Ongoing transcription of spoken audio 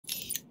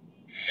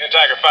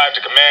Tiger 5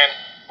 to command.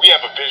 We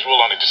have a visual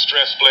on a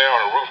distress flare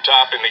on a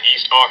rooftop in the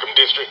East Arkham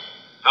district.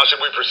 How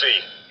should we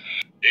proceed?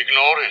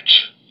 Ignore it.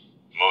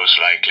 Most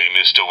likely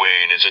Mr.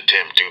 Wayne is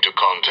attempting to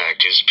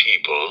contact his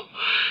people.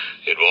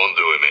 It won't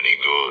do him any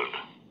good.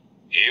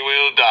 He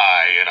will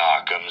die in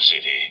Arkham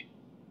City.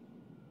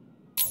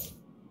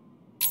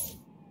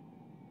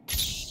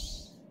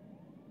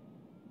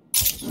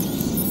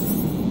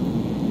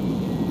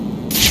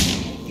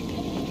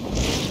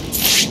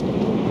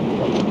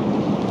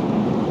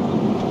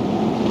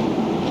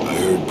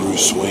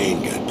 Bruce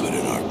Wayne got put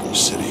in Arkham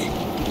City.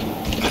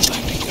 I'd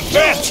like to get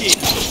back to you.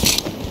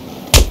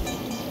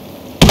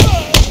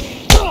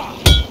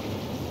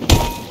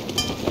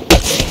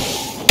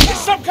 There's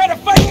some kind of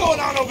fight going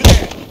on over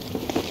there.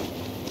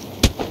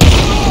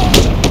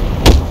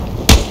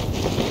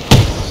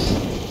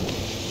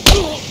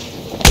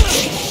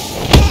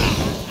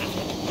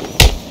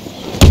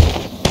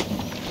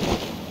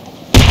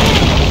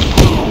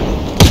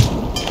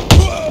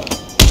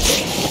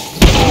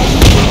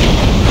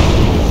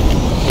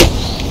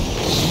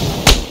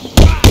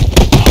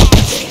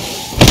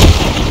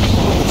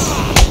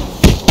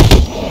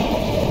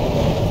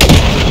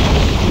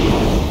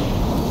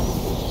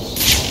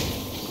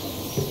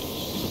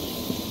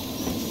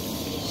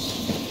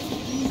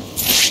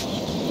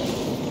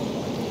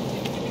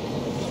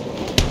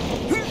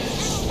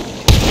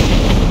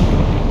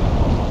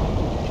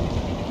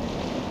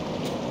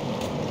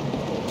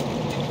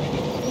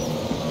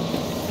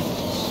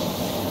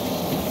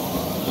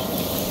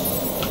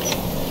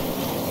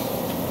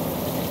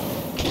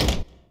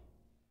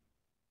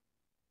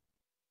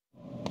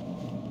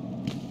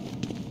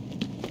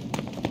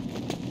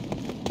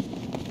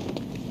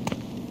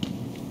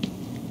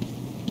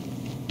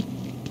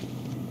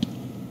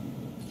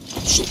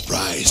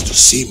 Surprised to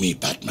see me,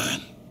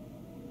 Batman?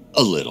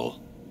 A little.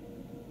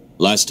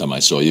 Last time I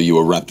saw you, you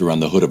were wrapped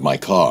around the hood of my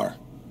car.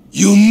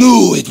 You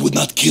knew it would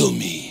not kill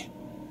me.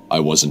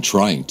 I wasn't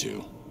trying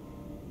to.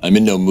 I'm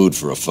in no mood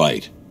for a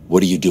fight.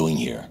 What are you doing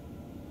here?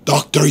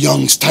 Dr.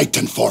 Young's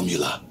Titan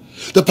formula.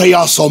 The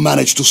Payaso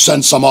managed to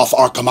send some off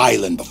Arkham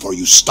Island before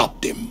you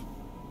stopped him.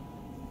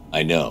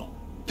 I know.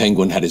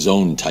 Penguin had his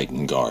own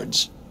Titan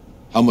guards.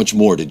 How much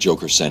more did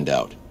Joker send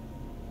out?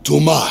 Too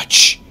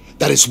much.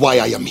 That is why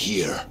I am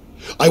here.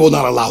 I will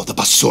not allow the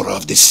basura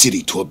of this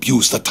city to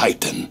abuse the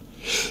Titan.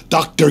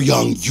 Dr.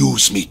 Young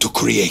used me to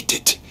create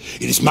it.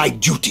 It is my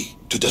duty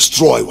to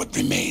destroy what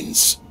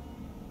remains.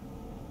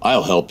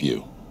 I'll help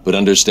you, but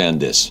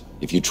understand this.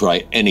 If you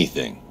try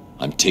anything,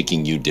 I'm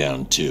taking you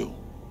down too.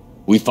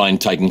 We find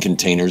Titan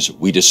containers,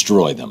 we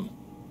destroy them.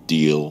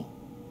 Deal?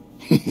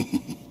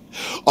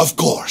 Of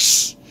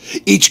course.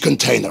 Each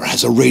container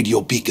has a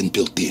radio beacon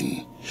built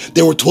in.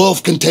 There were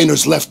 12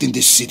 containers left in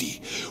this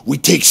city. We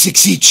take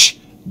 6 each,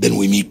 then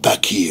we meet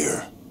back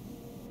here.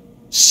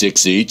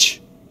 6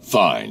 each?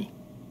 Fine.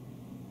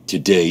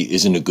 Today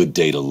isn't a good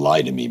day to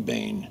lie to me,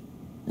 Bane.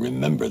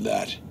 Remember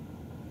that.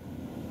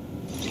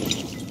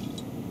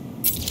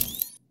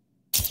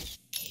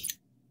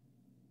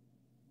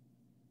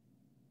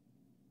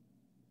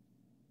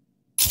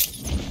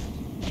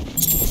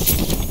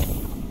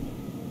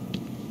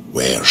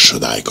 Where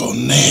should I go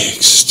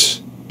next?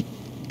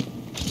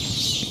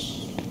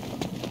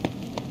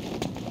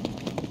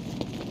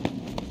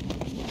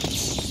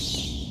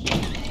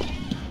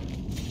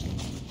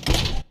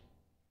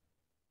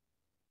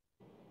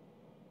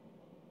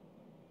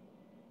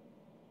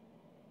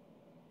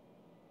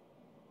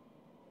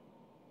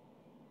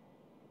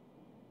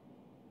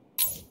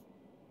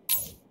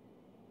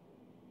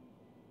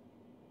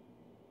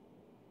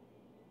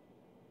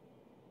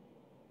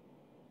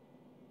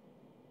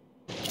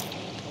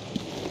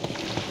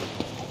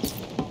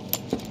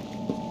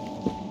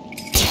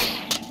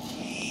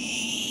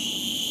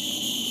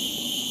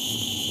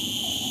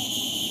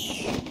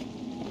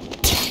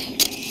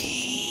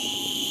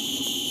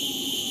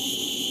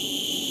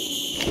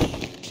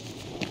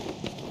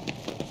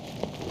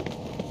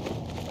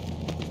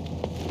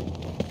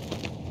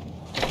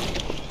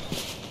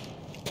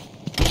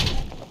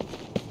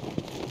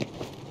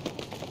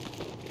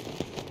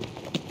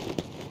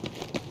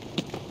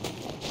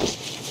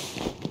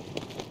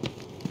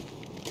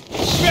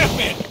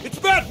 Batman! It's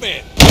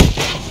Batman!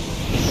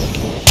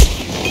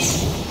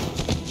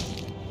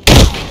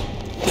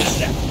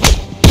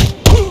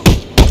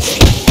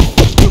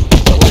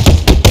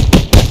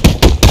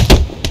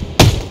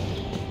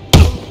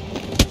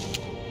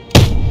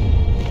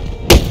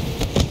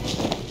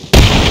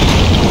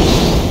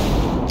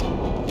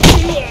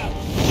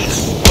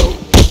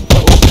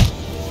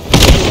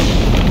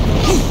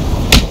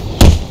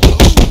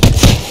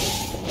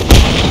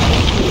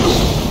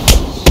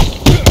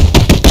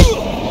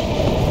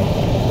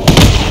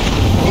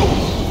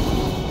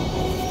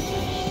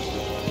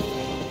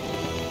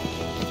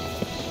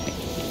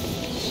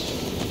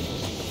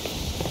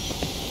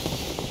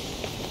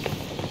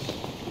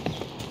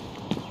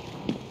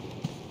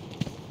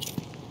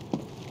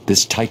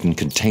 This Titan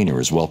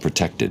container is well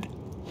protected.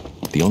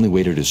 The only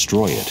way to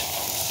destroy it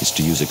is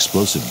to use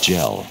explosive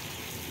gel.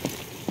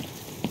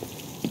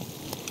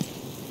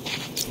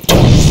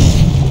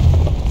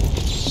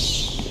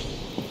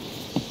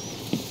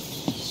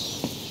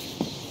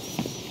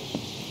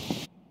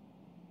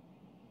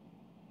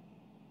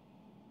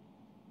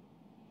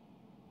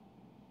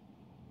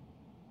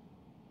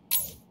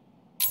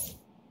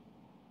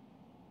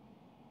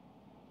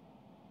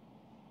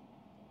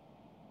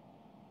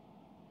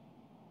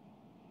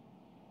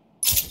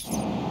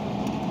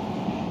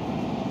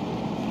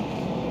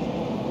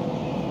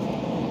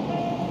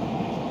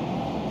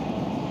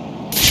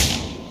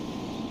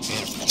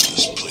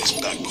 this place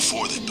back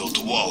before they built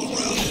a wall around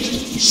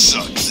it.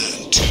 Sucked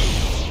then, too.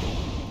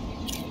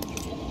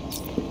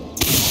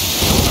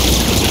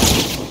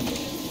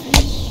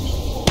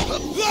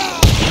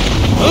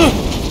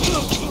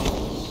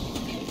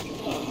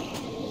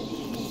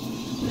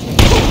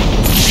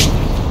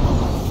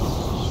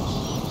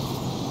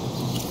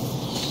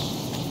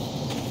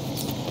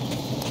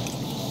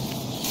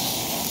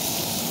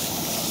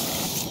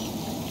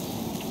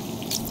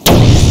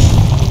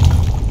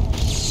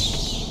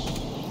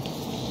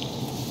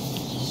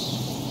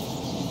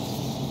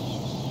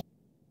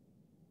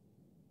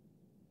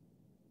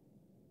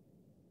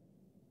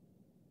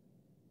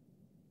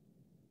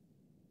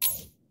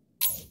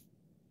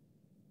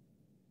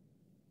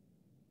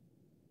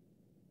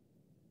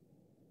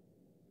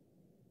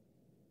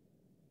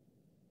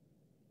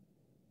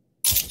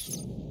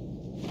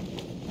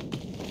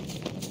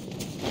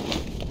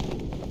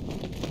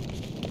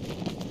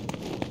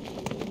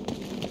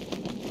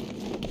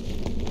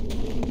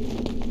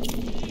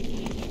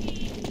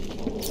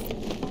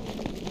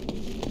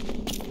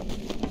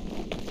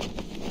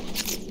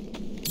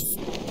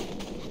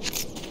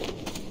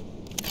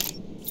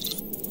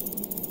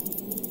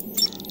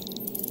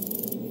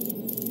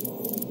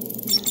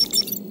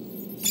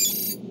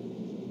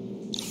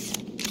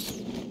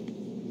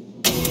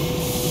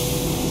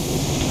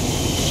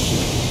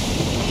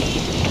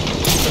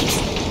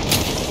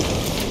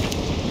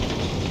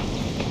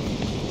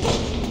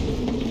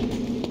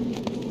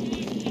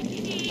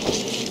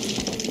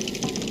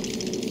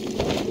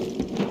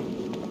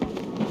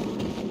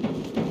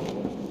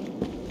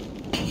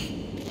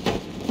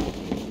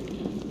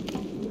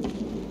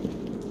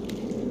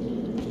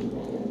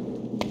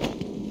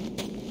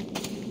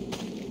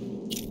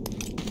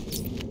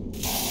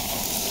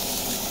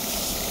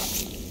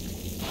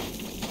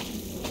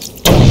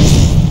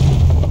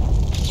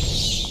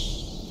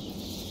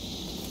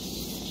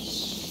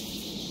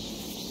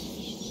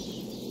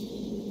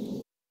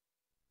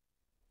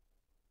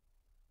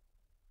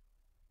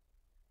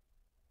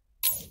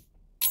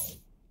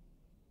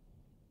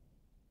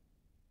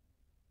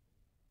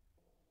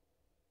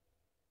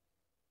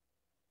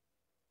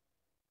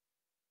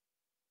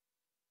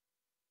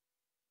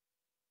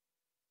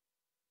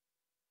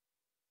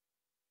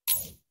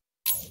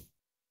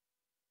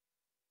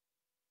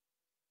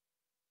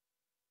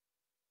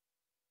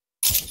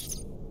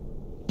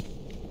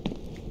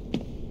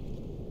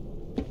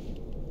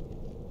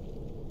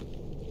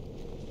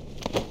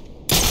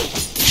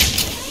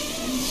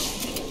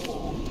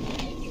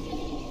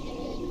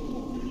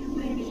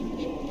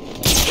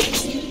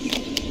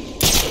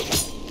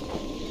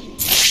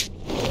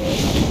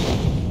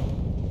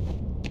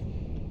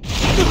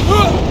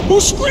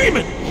 Who's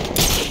screaming?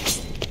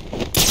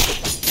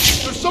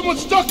 There's someone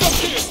stuck up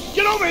here!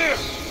 Get over here!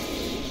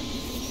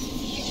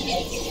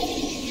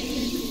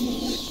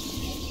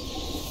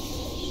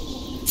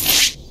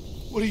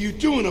 What are you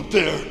doing up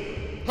there?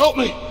 Help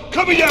me!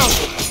 Cut me down!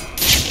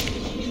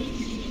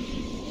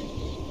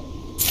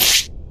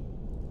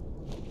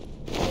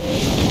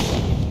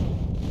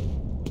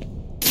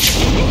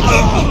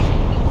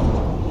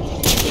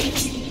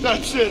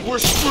 That's it, we're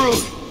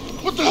screwed!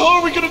 What the hell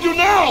are we gonna do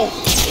now?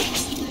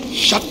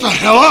 Shut the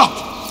hell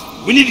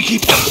up! We need to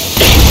keep...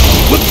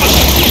 What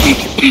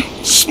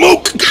the...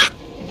 Smoke!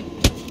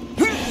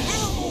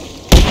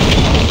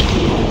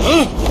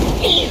 Huh?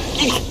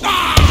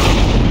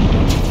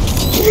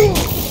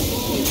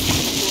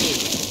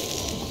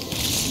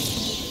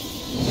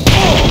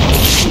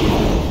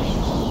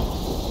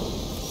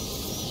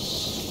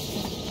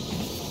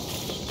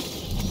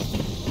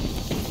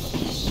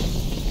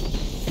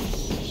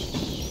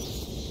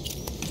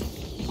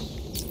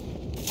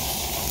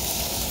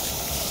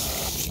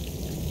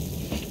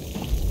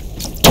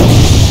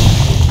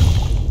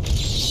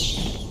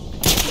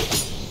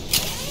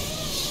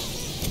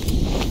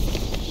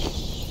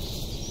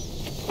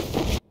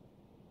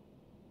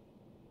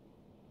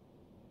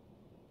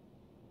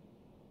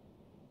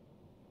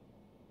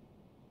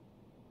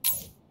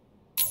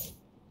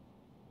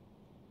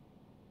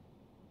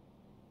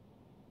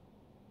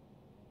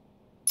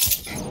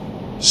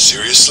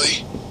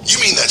 Seriously? You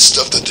mean that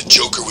stuff that the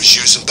Joker was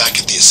using back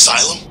at the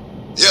asylum?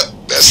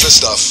 Yep, that's the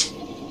stuff.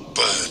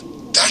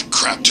 But that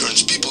crap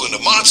turns people into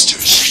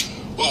monsters.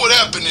 What would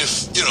happen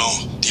if, you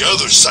know, the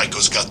other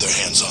psychos got their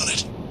hands on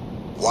it?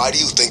 Why do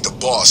you think the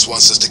boss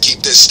wants us to keep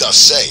this stuff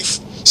safe?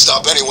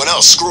 Stop anyone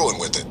else screwing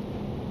with it.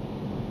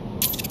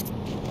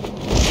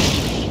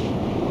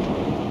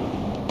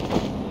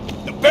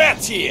 The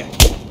bat's here!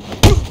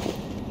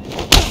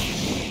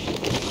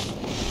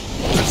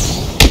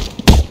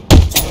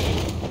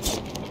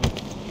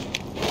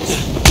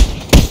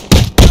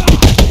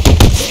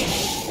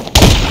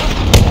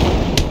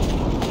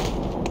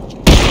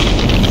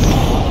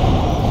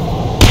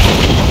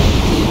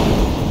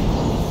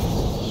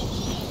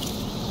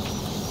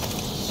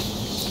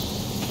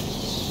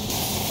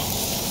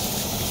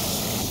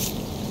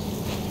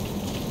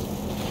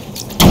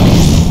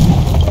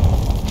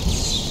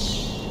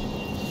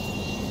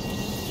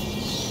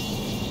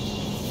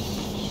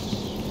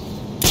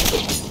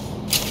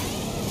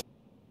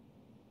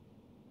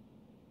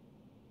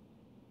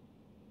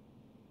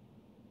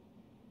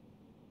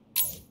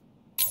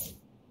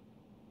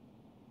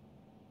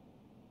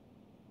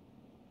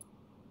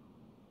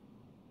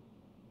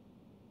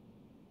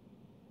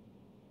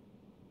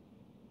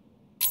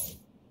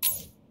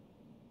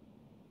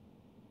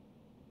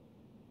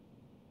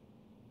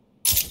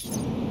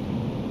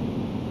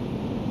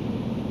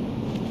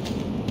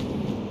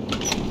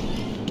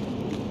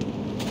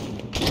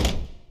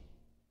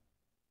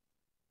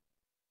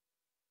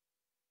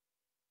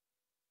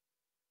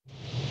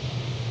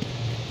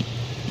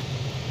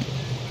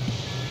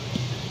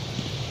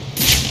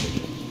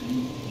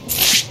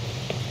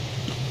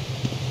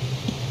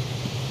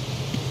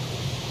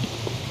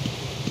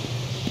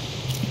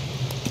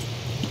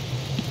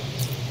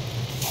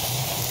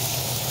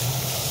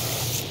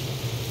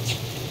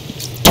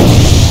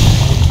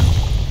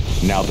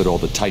 Now that all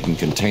the Titan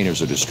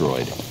containers are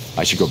destroyed,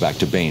 I should go back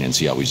to Bane and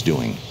see how he's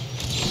doing.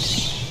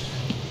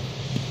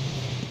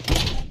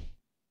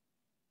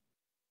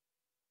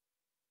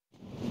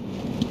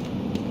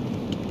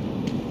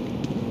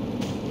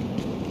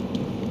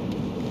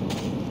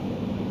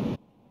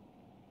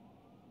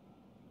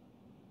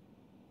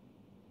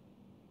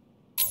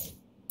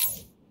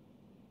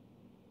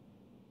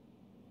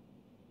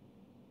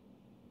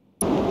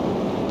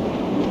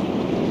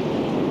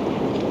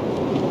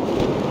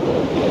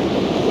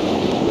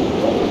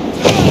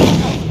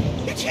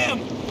 It's him!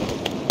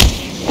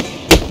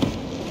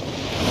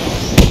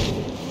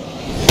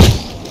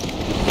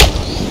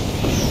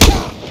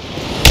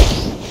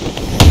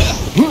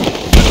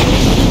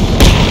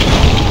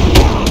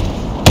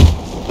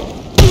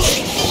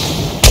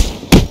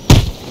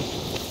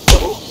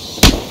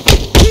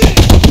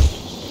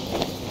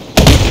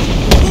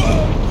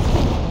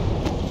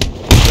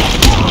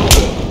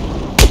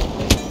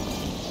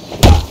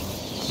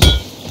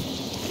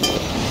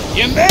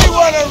 You may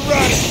want to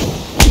run!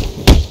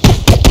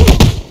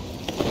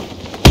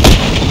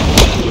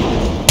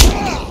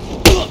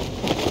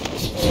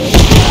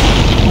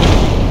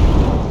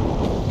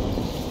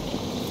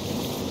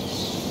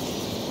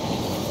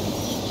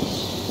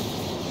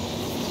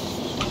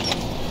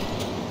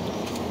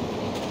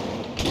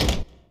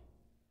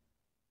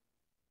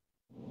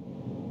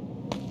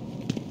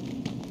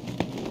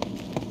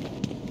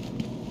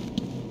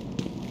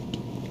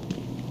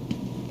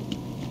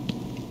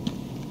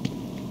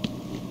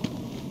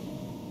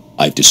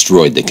 I've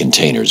destroyed the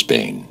containers,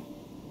 Bane.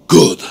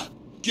 Good.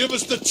 Give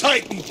us the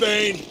Titan,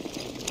 Bane!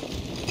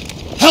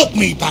 Help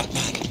me,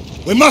 Batman.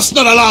 We must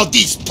not allow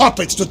these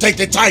puppets to take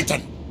the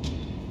Titan.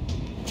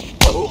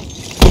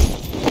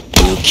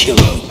 We'll kill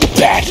you,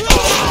 Bat!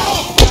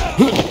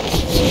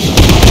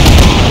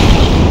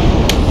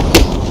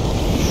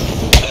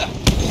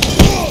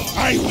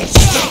 I will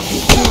stop you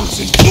fools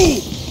in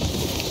two.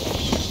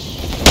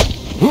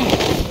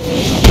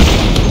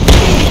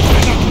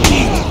 Cannot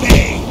beat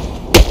Bane.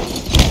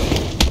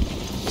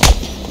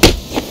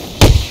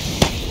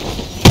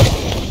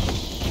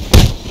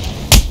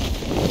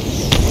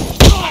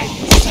 I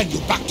will send you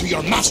back to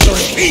your master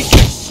in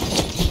pieces.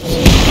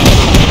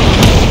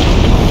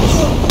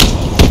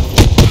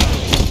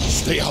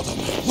 Stay out of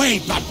my way,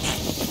 Batman.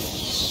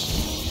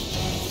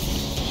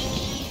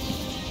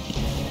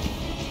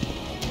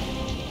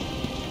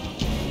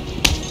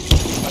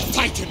 The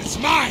Titan is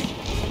mine.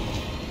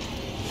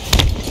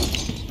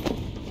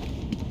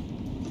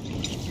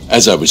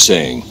 As I was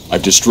saying,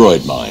 I've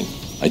destroyed mine.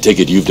 I take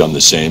it you've done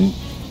the same?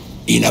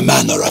 In a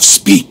manner of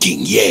speaking,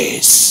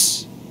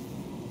 yes.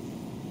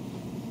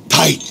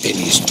 Titan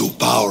is too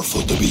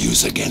powerful to be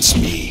used against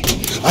me.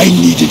 I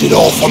needed it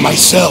all for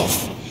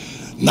myself.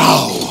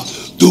 Now,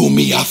 do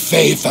me a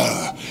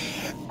favor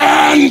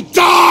and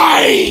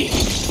die!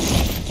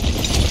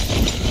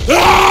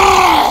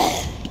 Ah!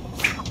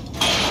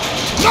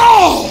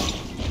 No!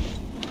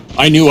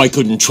 I knew I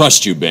couldn't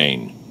trust you,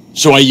 Bane,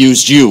 so I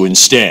used you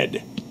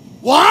instead.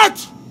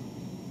 What?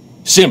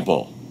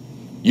 Simple.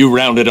 You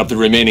rounded up the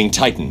remaining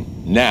Titan.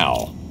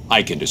 Now,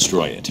 I can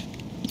destroy it.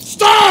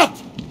 Stop!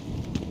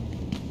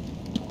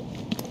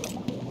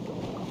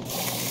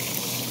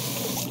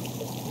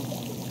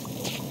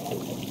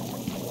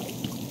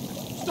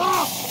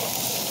 Stop!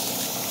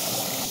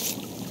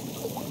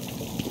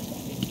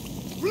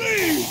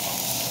 Please!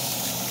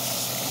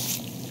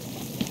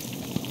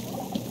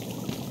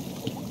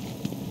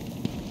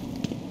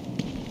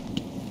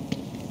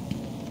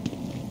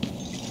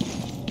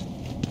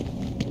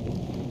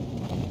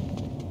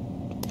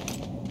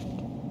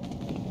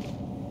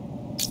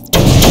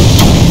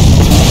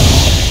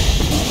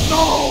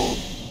 No!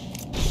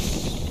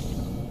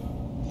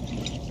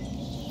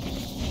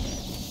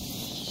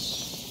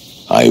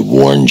 I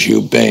warned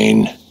you,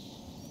 Bane.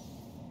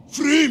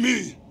 Free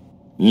me!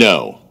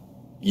 No.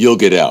 You'll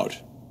get out.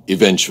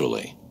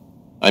 Eventually.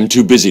 I'm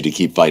too busy to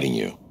keep fighting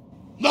you.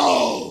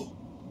 No!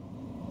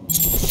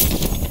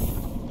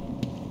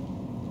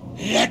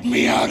 Let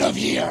me out of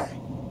here!